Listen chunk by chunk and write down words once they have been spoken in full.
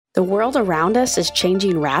The world around us is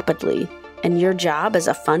changing rapidly, and your job as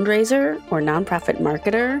a fundraiser or nonprofit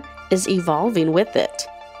marketer is evolving with it.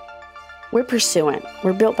 We're Pursuant.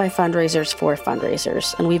 We're built by fundraisers for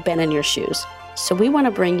fundraisers, and we've been in your shoes. So we want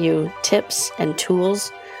to bring you tips and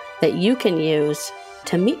tools that you can use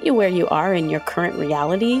to meet you where you are in your current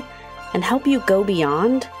reality and help you go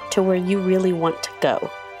beyond to where you really want to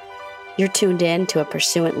go. You're tuned in to a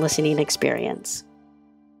Pursuant listening experience.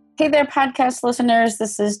 Hey there, podcast listeners.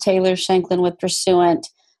 This is Taylor Shanklin with Pursuant.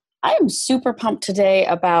 I am super pumped today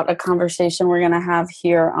about a conversation we're going to have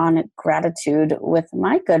here on gratitude with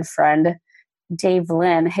my good friend, Dave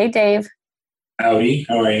Lynn. Hey, Dave. Howdy.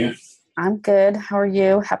 How are you? I'm good. How are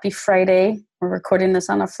you? Happy Friday. We're recording this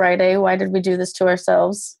on a Friday. Why did we do this to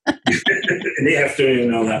ourselves? In the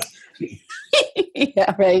afternoon, all that.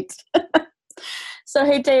 Yeah, right. So,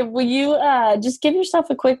 hey, Dave, will you just give yourself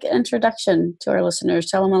a quick introduction to our listeners?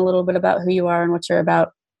 Tell them a little bit about who you are and what you're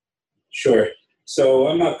about. Sure. So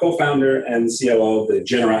I'm a co-founder and COO of the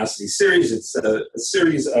Generosity Series. It's a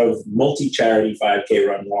series of multi-charity 5K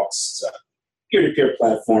run walks. It's a peer-to-peer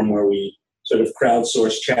platform where we sort of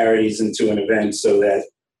crowdsource charities into an event so that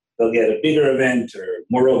they'll get a bigger event or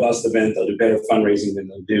more robust event. They'll do better fundraising than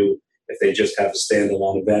they'll do if they just have a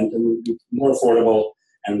standalone event, and more affordable.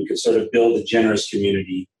 And we could sort of build a generous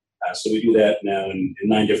community. So we do that now in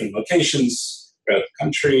 9 different locations throughout the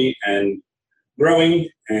country and growing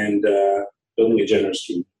and building a generous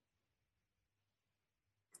community.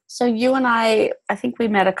 So you and I think we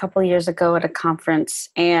met a couple of years ago at a conference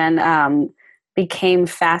and became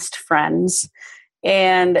fast friends.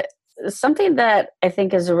 And something that I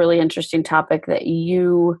think is a really interesting topic that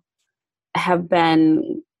you have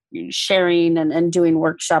been sharing and doing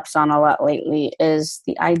workshops on a lot lately is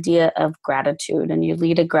the idea of gratitude, and you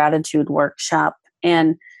lead a gratitude workshop.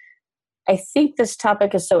 And I think this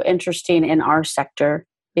topic is so interesting in our sector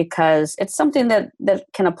because it's something that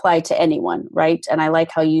can apply to anyone, right? And I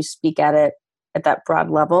like how you speak at it at that broad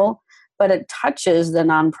level, but it touches the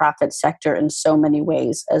nonprofit sector in so many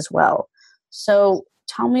ways as well. So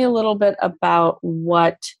tell me a little bit about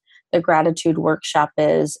what the gratitude workshop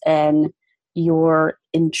is and your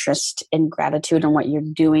interest in gratitude and what you're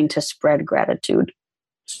doing to spread gratitude.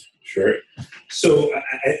 Sure. So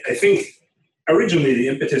I think originally the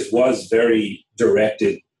impetus was very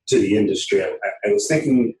directed to the industry. I was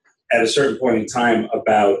thinking at a certain point in time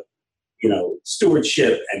about,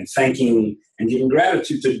 stewardship and thanking and giving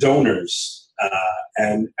gratitude to donors.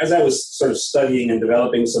 And as I was sort of studying and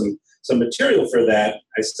developing some material for that,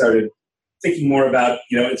 I started thinking more about,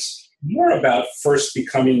 it's more about first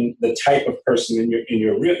becoming the type of person in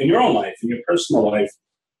your own life, in your personal life,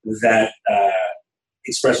 that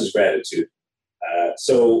expresses gratitude.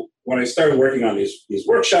 So when I started working on these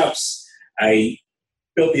workshops, I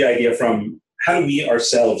built the idea from how do we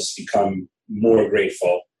ourselves become more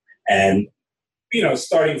grateful, and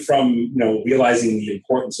starting from realizing the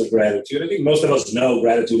importance of gratitude. I think most of us know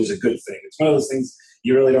gratitude is a good thing. It's one of those things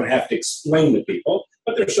you really don't have to explain to people,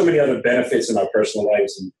 but there's so many other benefits in our personal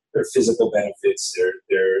lives, and there are physical benefits,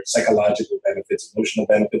 there are psychological benefits, emotional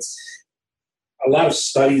benefits. A lot of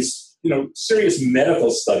studies, serious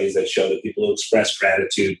medical studies that show that people who express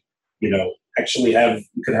gratitude, actually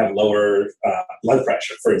could have lower blood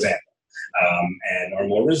pressure, for example, and are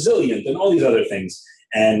more resilient and all these other things.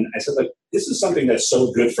 And I said, this is something that's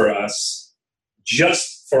so good for us,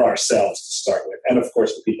 just for ourselves to start with. And of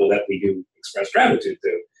course, the people that we do express gratitude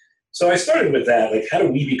to. So I started with that, how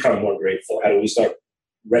do we become more grateful? How do we start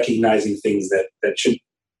recognizing things that should,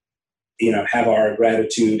 have our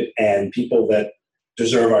gratitude, and people that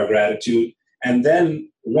deserve our gratitude? And then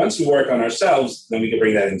once we work on ourselves, then we can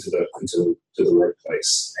bring that into the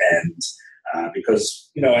workplace. And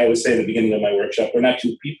because, I always say at the beginning of my workshop, we're not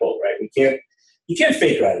two people, right? You can't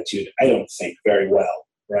fake gratitude, I don't think, very well,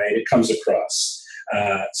 right? It comes across.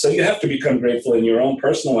 So you have to become grateful in your own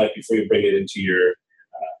personal life before you bring it into your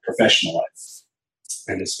professional life.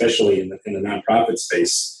 And especially in the nonprofit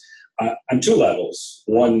space, on 2 levels.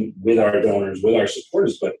 One, with our donors, with our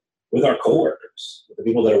supporters, but with our coworkers, with the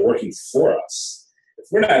people that are working for us. If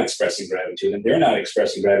we're not expressing gratitude and they're not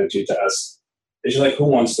expressing gratitude to us, it's just who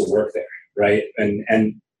wants to work there, right? And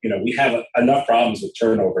we have enough problems with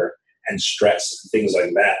turnover and stress and things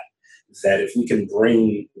like that, that if we can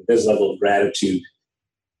bring this level of gratitude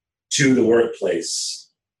to the workplace,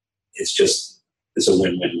 it's a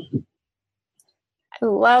win-win.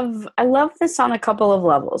 I love this on a couple of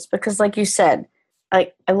levels because, like you said, I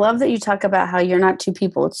love that you talk about how you're not two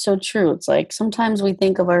people. It's so true. It's sometimes we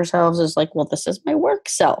think of ourselves as well, this is my work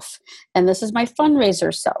self, and this is my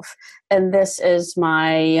fundraiser self, and this is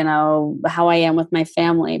my, how I am with my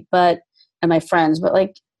family, and my friends. But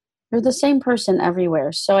you're the same person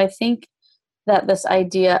everywhere. So I think that this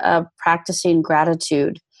idea of practicing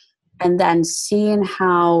gratitude and then seeing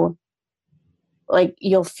how like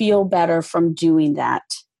you'll feel better from doing that,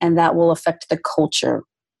 and that will affect the culture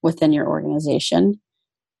within your organization,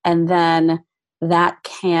 and then that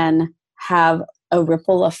can have a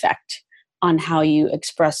ripple effect on how you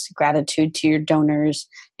express gratitude to your donors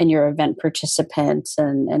and your event participants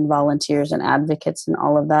and volunteers and advocates and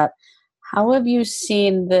all of that. How have you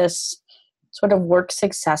seen this sort of work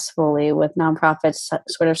successfully with nonprofits,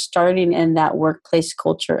 sort of starting in that workplace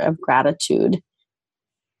culture of gratitude,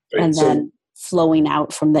 Right. and then flowing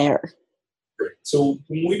out from there? So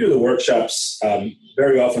when we do the workshops,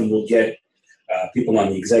 very often we'll get people on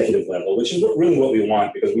the executive level, which is really what we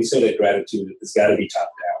want, because we say that gratitude has got to be top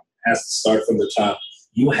down. It has to start from the top.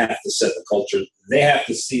 You have to set the culture. They have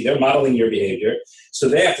to see, they're modeling your behavior. So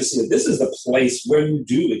they have to see that this is the place where you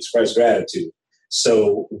do express gratitude.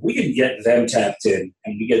 So we can get them tapped in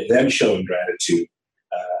and we get them showing gratitude.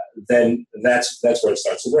 Then that's where it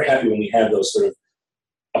starts. So we're happy when we have those sort of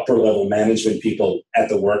upper level management people at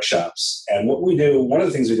the workshops. And what we do, one of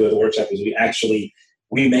the things we do at the workshop is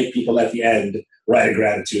we make people at the end write a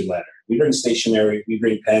gratitude letter. We bring stationery, we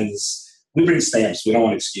bring pens, we bring stamps. We don't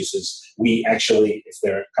want excuses. We actually, if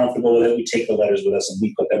they're comfortable with it, we take the letters with us and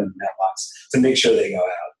we put them in the mailbox to make sure they go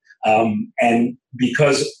out. And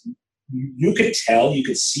because you could tell, you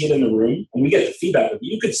could see it in the room, and we get the feedback, but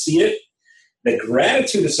you could see it, that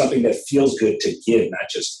gratitude is something that feels good to give, not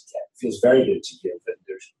just to get. It feels very good to give. And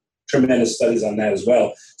there's tremendous studies on that as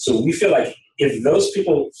well. So we feel like if those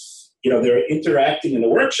people, they're interacting in the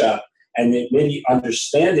workshop and they maybe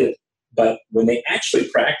understand it, but when they actually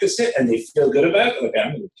practice it and they feel good about it, like,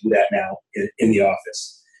 I'm going to do that now in the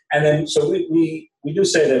office. And then, so we do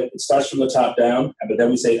say that it starts from the top down, but then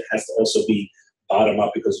we say it has to also be bottom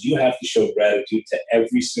up, because you have to show gratitude to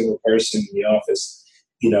every single person in the office.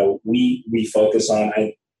 We focus on,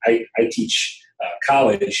 I teach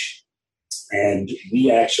college, and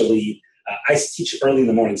we actually, I teach early in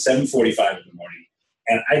the morning, 7:45 in the morning,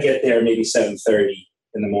 and I get there maybe 7:30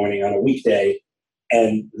 in the morning on a weekday,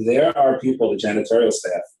 and there are people, the janitorial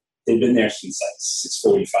staff, they've been there since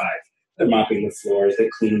like 6:45. They're mopping the floors, they're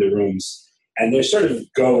cleaning the rooms, and they sort of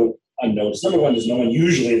go unnoticed. Number one, there's no one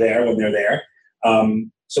usually there when they're there.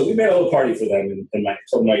 So we made a little party for them, and I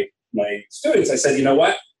told my students, I said, you know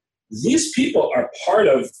what? These people are part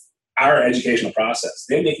of our educational process.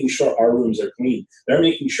 They're making sure our rooms are clean. They're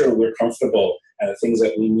making sure we're comfortable and the things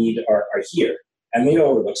that we need are here. And they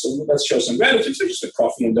overlook. So let's show some gratitude. So just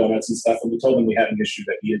coffee and donuts and stuff. And we told them we had an issue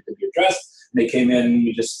that needed to be addressed. And they came in and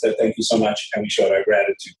we just said, thank you so much. And we showed our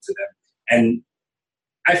gratitude to them. And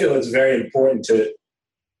I feel it's very important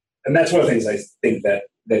and that's one of the things I think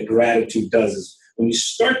that gratitude does, is when you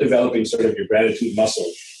start developing sort of your gratitude muscle,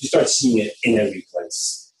 you start seeing it in every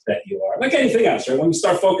place that you are. Like anything else, right? When you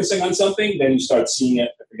start focusing on something, then you start seeing it.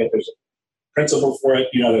 I forget there's a principle for it,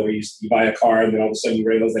 that where you buy a car and then all of a sudden you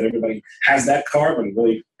realize that everybody has that car, but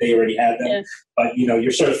really they already had them. Yeah. But,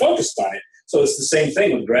 you're sort of focused on it. So it's the same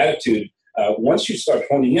thing with gratitude. Once you start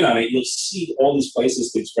honing in on it, you'll see all these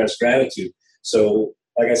places to express gratitude. So,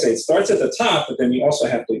 like I say, it starts at the top, but then you also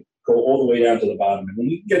have to go all the way down to the bottom. And when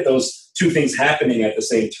you get those two things happening at the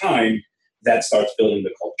same time, that starts building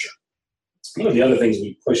the culture. One of the other things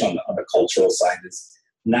we push on the cultural side is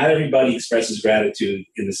not everybody expresses gratitude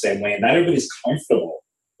in the same way, and not everybody's comfortable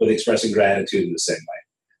with expressing gratitude in the same way.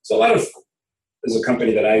 So there's a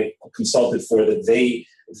company that I consulted for that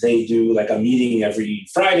they do like a meeting every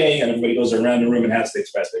Friday, and everybody goes around the room and has to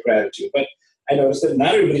express their gratitude. But I noticed that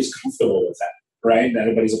not everybody's comfortable with that. Right? Not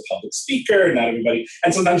everybody's a public speaker, not everybody.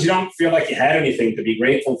 And sometimes you don't feel like you had anything to be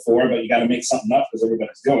grateful for, but you got to make something up because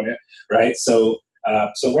everybody's doing it, right? So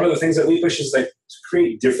one of the things that we push is like to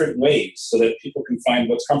create different ways so that people can find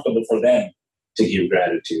what's comfortable for them to give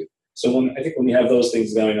gratitude. So I think when we have those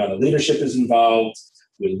things going on, the leadership is involved,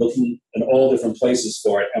 we're looking in all different places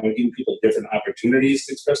for it, and we're giving people different opportunities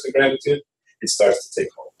to express their gratitude, it starts to take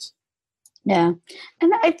hold. Yeah.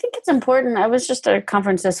 And I think it's important. I was just at a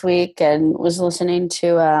conference this week and was listening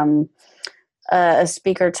to a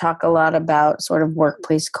speaker talk a lot about sort of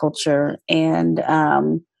workplace culture, and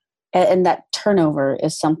that turnover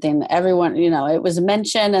is something that everyone, it was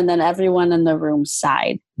mentioned, and then everyone in the room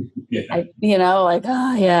sighed. Yeah. Like,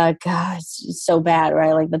 oh yeah, God, it's so bad,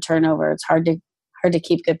 right? Like the turnover, it's hard to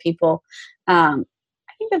keep good people. I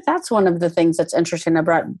think that's one of the things that's interesting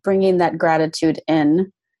about bringing that gratitude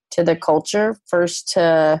in to the culture first,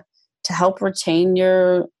 to help retain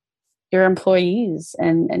your employees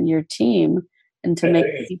and your team, and to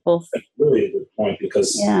make people. That's really a good point,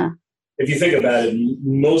 because if you think about it,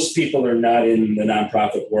 most people are not in the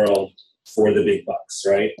nonprofit world for the big bucks,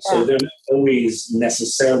 right? Yeah. So they're not always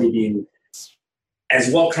necessarily being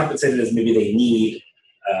as well compensated as maybe they need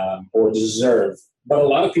or deserve. But a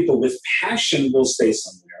lot of people with passion will stay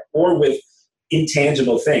somewhere, or with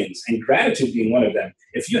intangible things, and gratitude being one of them.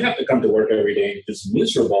 If you have to come to work every day and you're just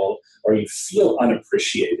miserable or you feel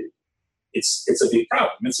unappreciated, it's a big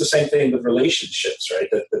problem. It's the same thing with relationships, right?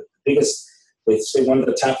 The biggest, let's say one of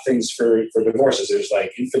the top things for divorces, there's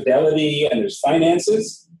like infidelity and there's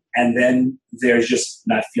finances, and then there's just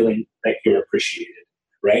not feeling like you're appreciated,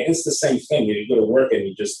 right? It's the same thing. You go to work and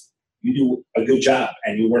you do a good job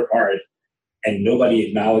and you work hard and nobody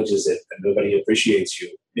acknowledges it and nobody appreciates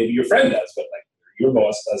you. Maybe your friend does, but like your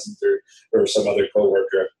boss doesn't, or some other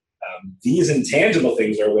coworker. These intangible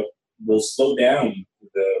things are what will slow down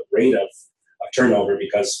the rate of turnover,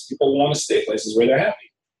 because people want to stay places where they're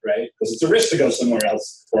happy, right? Because it's a risk to go somewhere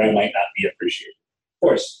else where I might not be appreciated. Of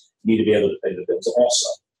course, you need to be able to pay the bills also,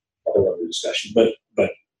 a whole other discussion. But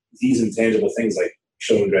these intangible things like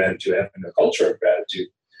showing gratitude, having a culture of gratitude,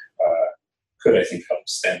 could, I think, help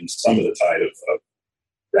stem some of the tide of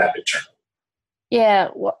rapid turnover. Yeah,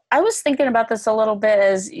 well, I was thinking about this a little bit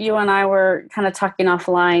as you and I were kind of talking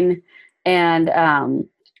offline, and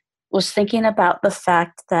was thinking about the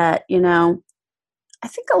fact that, I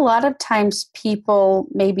think a lot of times people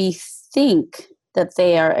maybe think that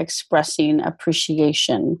they are expressing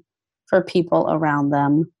appreciation for people around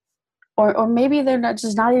them. Or maybe they're not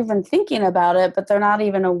even thinking about it, but they're not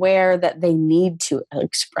even aware that they need to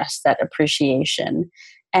express that appreciation.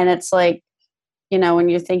 And it's like, when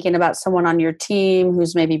you're thinking about someone on your team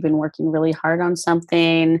who's maybe been working really hard on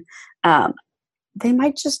something, they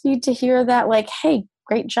might just need to hear that, like, hey,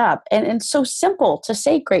 great job. And it's so simple to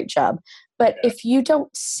say great job. But if you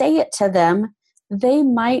don't say it to them, they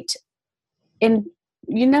might,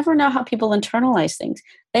 you never know how people internalize things.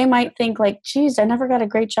 They might think like, geez, I never got a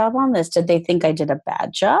great job on this. Did they think I did a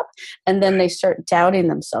bad job? And then they start doubting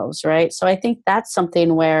themselves, right? So I think that's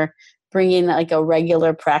something where bringing like a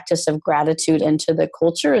regular practice of gratitude into the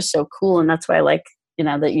culture is so cool. And that's why I like,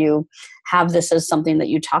 that you have this as something that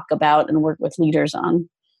you talk about and work with leaders on.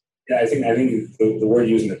 Yeah, I think the word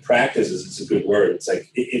using the practice is a good word. It's like,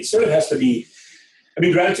 it sort of has to be,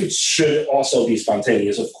 gratitude should also be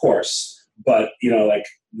spontaneous, of course. But, like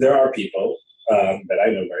there are people that I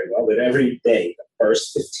know very well that every day, the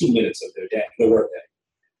first 15 minutes of their work day,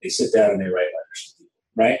 they sit down and they write letters to people,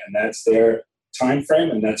 right? And that's their time frame,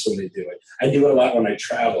 and that's when they do it. I do it a lot when I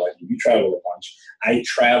travel. You travel a bunch. I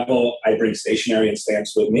travel, I bring stationery and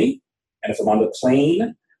stamps with me. And if I'm on the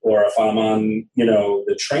plane or if I'm on,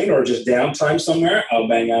 the train or just downtime somewhere, I'll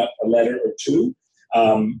bang out a letter or two.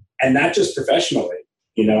 And not just professionally,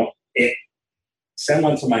 send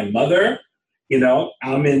one to my mother.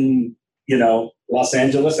 I'm in, Los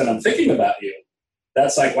Angeles and I'm thinking about you.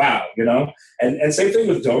 That's like, wow, and same thing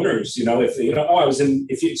with donors,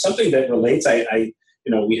 if something that relates,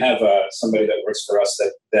 we have somebody that works for us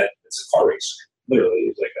that it's a car racer, literally.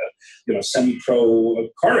 It's like a, semi-pro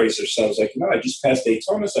car racer. So I was like, I just passed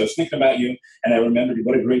Daytona. So I was thinking about you and I remembered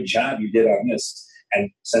what a great job you did on this,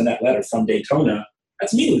 and send that letter from Daytona.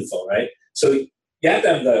 That's meaningful, right? So you have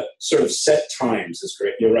to have the sort of set times. Is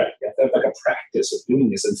great. You're right. You have to have like a practice of doing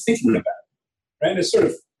this and thinking about it, right? There's sort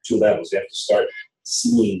of two levels. You have to start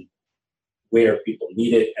seeing where people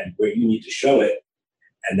need it and where you need to show it,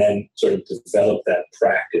 and then sort of develop that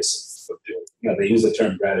practice of doing. They use the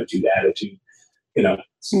term gratitude attitude. But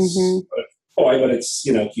it's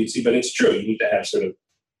cutesy, but it's true. You need to have sort of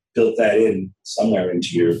built that in somewhere into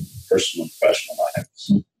your personal and professional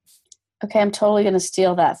lives. Okay, I'm totally going to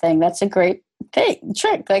steal that thing. That's a great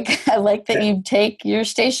trick. Like, I like that you take your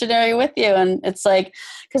stationery with you, and it's like,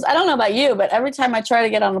 because I don't know about you, but every time I try to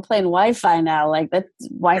get on a plane Wi-Fi now, like that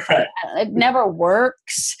Wi-Fi, it never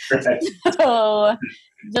works. Right. So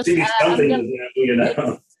just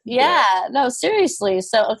Yeah, no, seriously.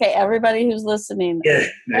 So, okay, everybody who's listening,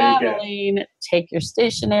 traveling, take your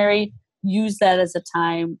stationery. Use that as a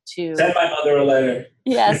time to send my mother a letter.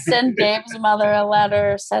 Yeah, send Dave's mother a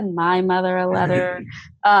letter. Send my mother a letter.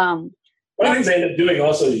 One of the things I end up doing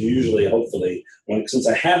also is usually, hopefully, since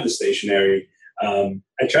I have the stationery,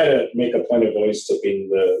 I try to make a point of always tipping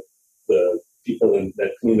the people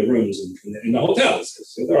that clean the rooms in the hotels,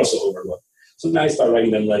 because they're also overlooked. So now I start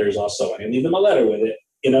writing them letters also, and I leave them a letter with it.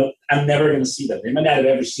 I'm never going to see them. They might not have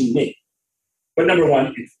ever seen me. But number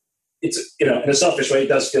one, it's, in a selfish way, it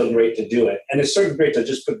does feel great to do it. And it's sort of great to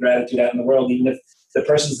just put gratitude out in the world, even if the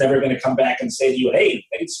person's never going to come back and say to you, hey,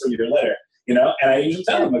 thanks for your letter, and I usually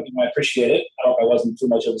tell them, I appreciate it. I hope I wasn't too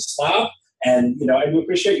much of a slob. And, I do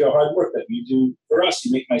appreciate your hard work that you do for us.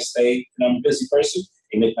 You make my stay, I'm a busy person.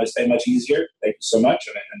 You make my stay much easier. Thank you so much.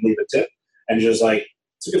 And leave a tip. And just like,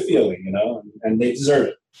 it's a good feeling, and they deserve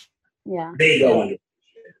it. Yeah. They go under.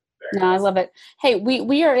 No, I love it. Hey,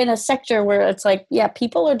 we are in a sector where it's like, yeah,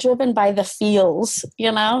 people are driven by the feels,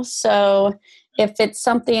 So if it's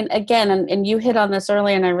something, again, and you hit on this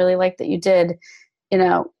earlier, and I really like that you did,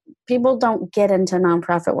 people don't get into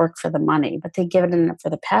nonprofit work for the money, but they give it in for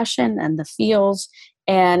the passion and the feels.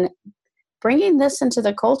 And bringing this into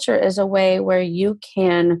the culture is a way where you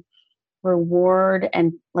can reward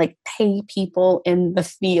and like pay people in the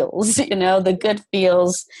feels, the good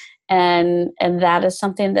feels. And that is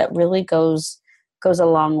something that really goes a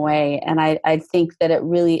long way. And I think that it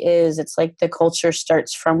really is. It's like the culture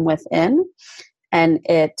starts from within, and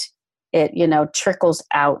it trickles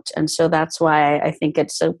out. And so that's why I think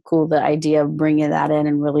it's so cool, the idea of bringing that in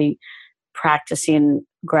and really practicing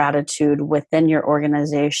gratitude within your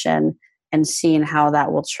organization and seeing how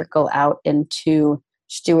that will trickle out into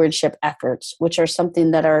stewardship efforts, which are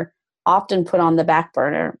something that are often put on the back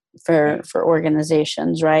burner for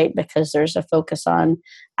organizations, right? Because there's a focus on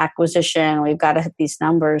acquisition. We've got to hit these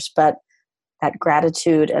numbers, but that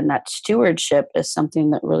gratitude and that stewardship is something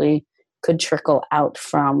that really could trickle out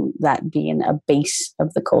from that being a base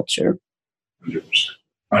of the culture. 100%.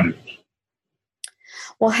 100%.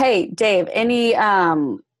 Well, hey, Dave, any,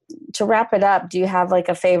 to wrap it up, do you have like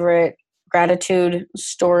a favorite gratitude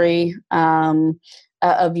story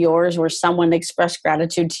of yours where someone expressed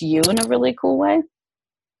gratitude to you in a really cool way?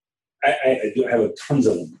 I do have tons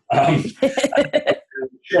of them.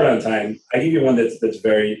 Short on time. I give you one that's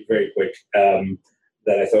very, very quick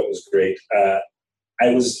that I thought was great.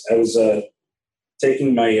 I was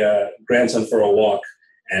taking my grandson for a walk,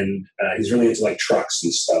 and he's really into like trucks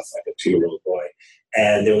and stuff, like a 2-year-old boy.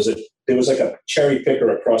 And there was like a cherry picker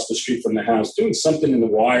across the street from the house doing something in the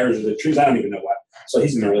wires or the trees. I don't even know what. So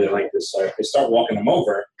he's going to really like this. So I start walking him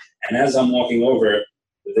over. And as I'm walking over,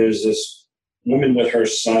 there's this woman with her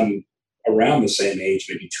son around the same age,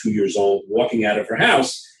 maybe 2 years old, walking out of her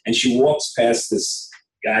house. And she walks past this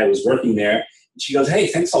guy who was working there. And she goes, "Hey,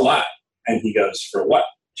 thanks a lot." And he goes, "For what?"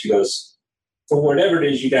 She goes, "For whatever it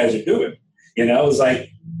is you guys are doing." It's like,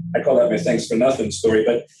 I call that my thanks for nothing story.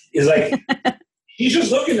 But it's like, she's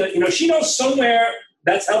just looking at, she knows somewhere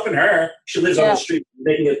that's helping her. She lives on the street,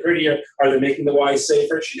 making it prettier, or they're making the Y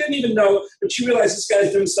safer. She didn't even know, but she realized this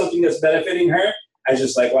guy's doing something that's benefiting her. I was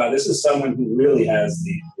just like, wow, this is someone who really has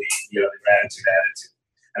the gratitude attitude.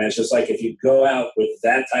 And it's just like, if you go out with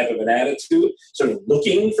that type of an attitude, sort of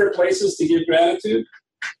looking for places to give gratitude,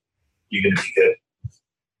 you're going to be good.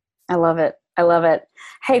 I love it. I love it.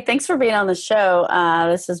 Hey, thanks for being on the show.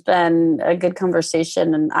 This has been a good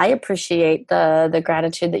conversation, and I appreciate the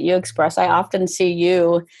gratitude that you express. I often see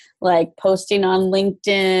you like posting on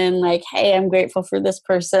LinkedIn, like, "Hey, I'm grateful for this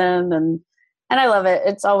person," and I love it.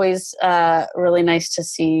 It's always really nice to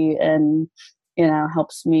see, and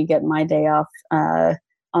helps me get my day off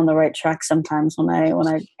on the right track sometimes when I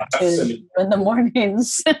tune in the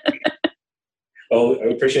mornings. Well, I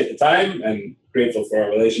appreciate the time and grateful for our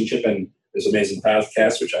relationship and this amazing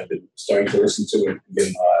podcast, which I've been starting to listen to and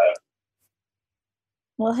getting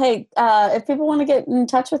Well, hey, if people want to get in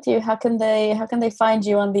touch with you, how can they find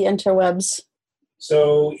you on the interwebs?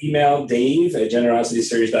 So email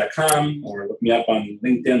dave@generosityseries.com or look me up on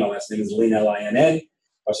LinkedIn. My last name is Lin, Linn.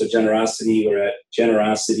 Also Generosity, we're at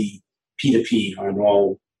Generosity P2P on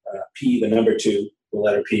all P, the number 2, the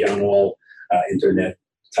letter P on all internet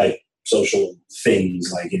type social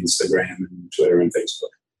things like Instagram and Twitter and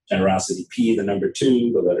Facebook. Generosity P, the number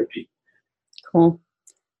 2, the letter P. Cool.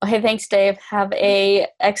 Well, hey, thanks, Dave. Have a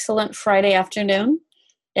excellent Friday afternoon.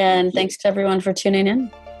 And thanks to everyone for tuning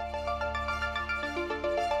in.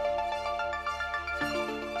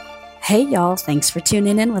 Hey, y'all. Thanks for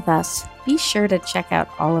tuning in with us. Be sure to check out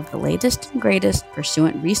all of the latest and greatest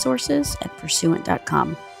Pursuant resources at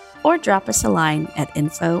pursuant.com or drop us a line at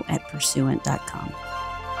info@pursuant.com.